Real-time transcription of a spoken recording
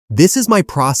This is my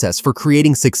process for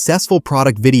creating successful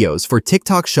product videos for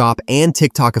TikTok Shop and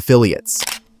TikTok affiliates.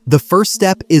 The first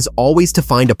step is always to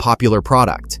find a popular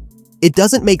product. It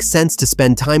doesn't make sense to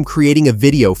spend time creating a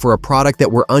video for a product that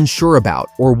we're unsure about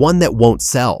or one that won't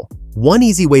sell. One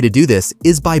easy way to do this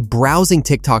is by browsing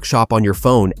TikTok Shop on your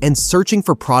phone and searching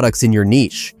for products in your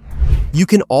niche. You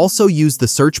can also use the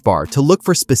search bar to look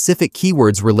for specific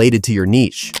keywords related to your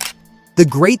niche. The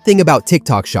great thing about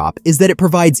TikTok Shop is that it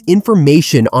provides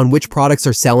information on which products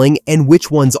are selling and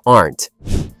which ones aren't.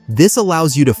 This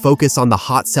allows you to focus on the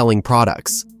hot-selling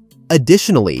products.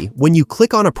 Additionally, when you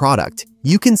click on a product,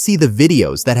 you can see the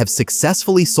videos that have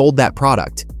successfully sold that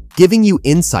product, giving you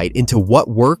insight into what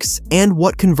works and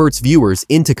what converts viewers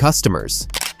into customers.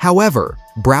 However,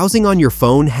 browsing on your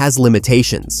phone has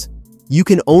limitations. You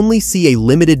can only see a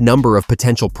limited number of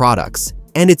potential products,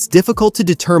 and it's difficult to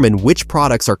determine which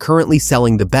products are currently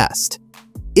selling the best.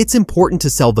 It's important to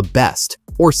sell the best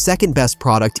or second best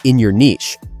product in your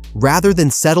niche, rather than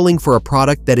settling for a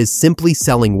product that is simply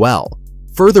selling well.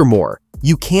 Furthermore,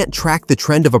 you can't track the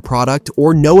trend of a product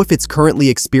or know if it's currently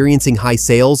experiencing high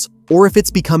sales or if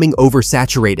it's becoming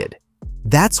oversaturated.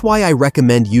 That's why I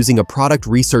recommend using a product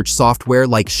research software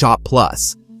like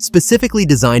Shoplus, specifically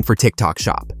designed for TikTok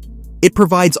Shop. It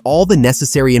provides all the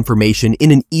necessary information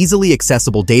in an easily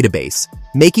accessible database,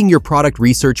 making your product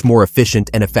research more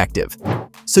efficient and effective.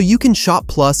 So you can shop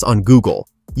Plus on Google.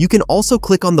 You can also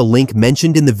click on the link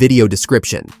mentioned in the video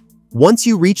description. Once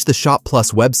you reach the Shop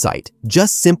Plus website,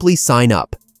 just simply sign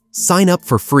up. Sign up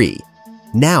for free.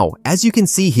 Now, as you can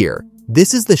see here,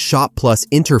 this is the Shop Plus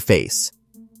interface.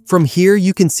 From here,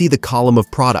 you can see the column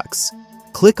of products.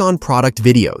 Click on Product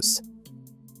Videos.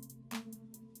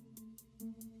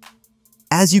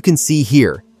 As you can see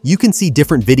here, you can see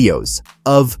different videos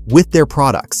with their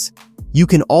products. You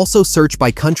can also search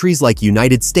by countries like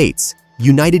United States,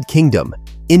 United Kingdom,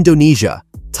 Indonesia,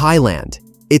 Thailand,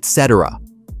 etc.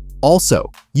 Also,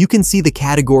 you can see the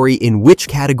category in which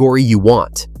category you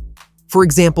want. For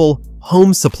example,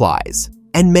 home supplies,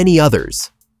 and many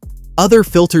others. Other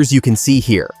filters you can see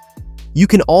here. You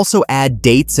can also add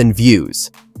dates and views.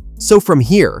 So from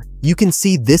here, you can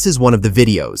see this is one of the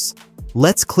videos.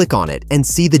 Let's click on it and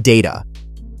see the data.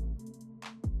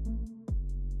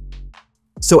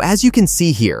 So as you can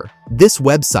see here, this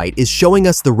website is showing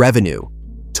us the revenue,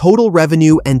 total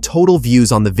revenue and total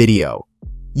views on the video.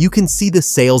 You can see the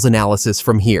sales analysis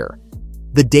from here,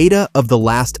 the data of the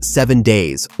last 7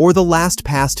 days or the last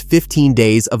past 15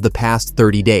 days of the past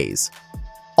 30 days.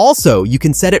 Also, you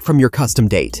can set it from your custom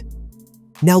date.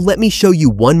 Now let me show you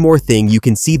one more thing. You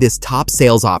can see this top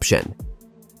sales option.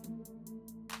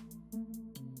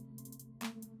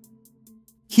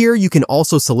 Here you can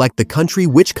also select the country,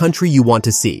 which country you want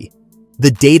to see,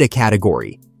 the data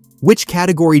category, which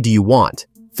category do you want,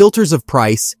 filters of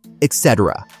price,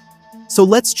 etc. So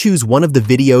let's choose one of the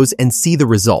videos and see the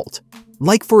result.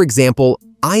 Like for example,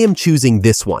 I am choosing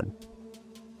this one.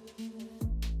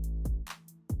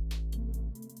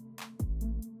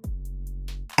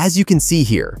 As you can see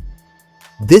here,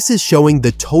 this is showing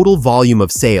the total volume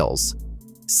of sales,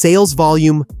 sales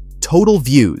volume, total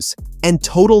views, and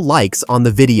total likes on the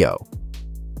video.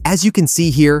 As you can see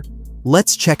here,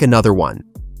 let's check another one,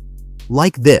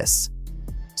 like this.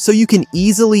 So you can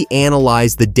easily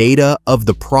analyze the data of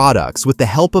the products with the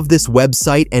help of this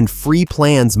website and free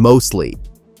plans mostly.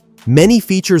 Many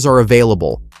features are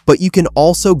available, but you can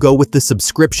also go with the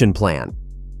subscription plan.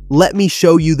 Let me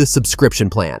show you the subscription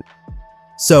plan.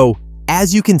 So,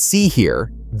 as you can see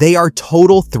here, they are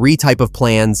total 3 types of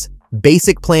plans: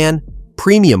 basic plan,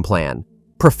 premium plan,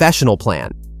 professional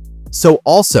plan. So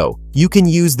also, you can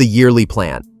use the yearly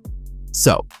plan.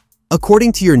 So,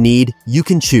 according to your need, you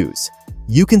can choose.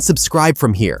 You can subscribe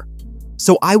from here.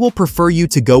 So I will prefer you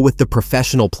to go with the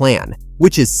professional plan,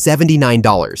 which is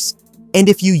 $79. And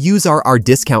if you use our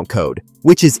discount code,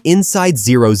 which is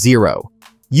inside00,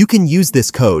 you can use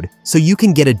this code so you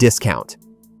can get a discount.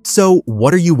 So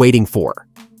what are you waiting for?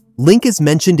 Link is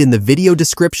mentioned in the video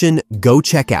description. Go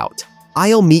check out.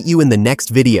 I'll meet you in the next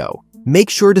video.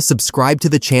 Make sure to subscribe to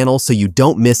the channel so you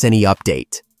don't miss any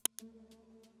update.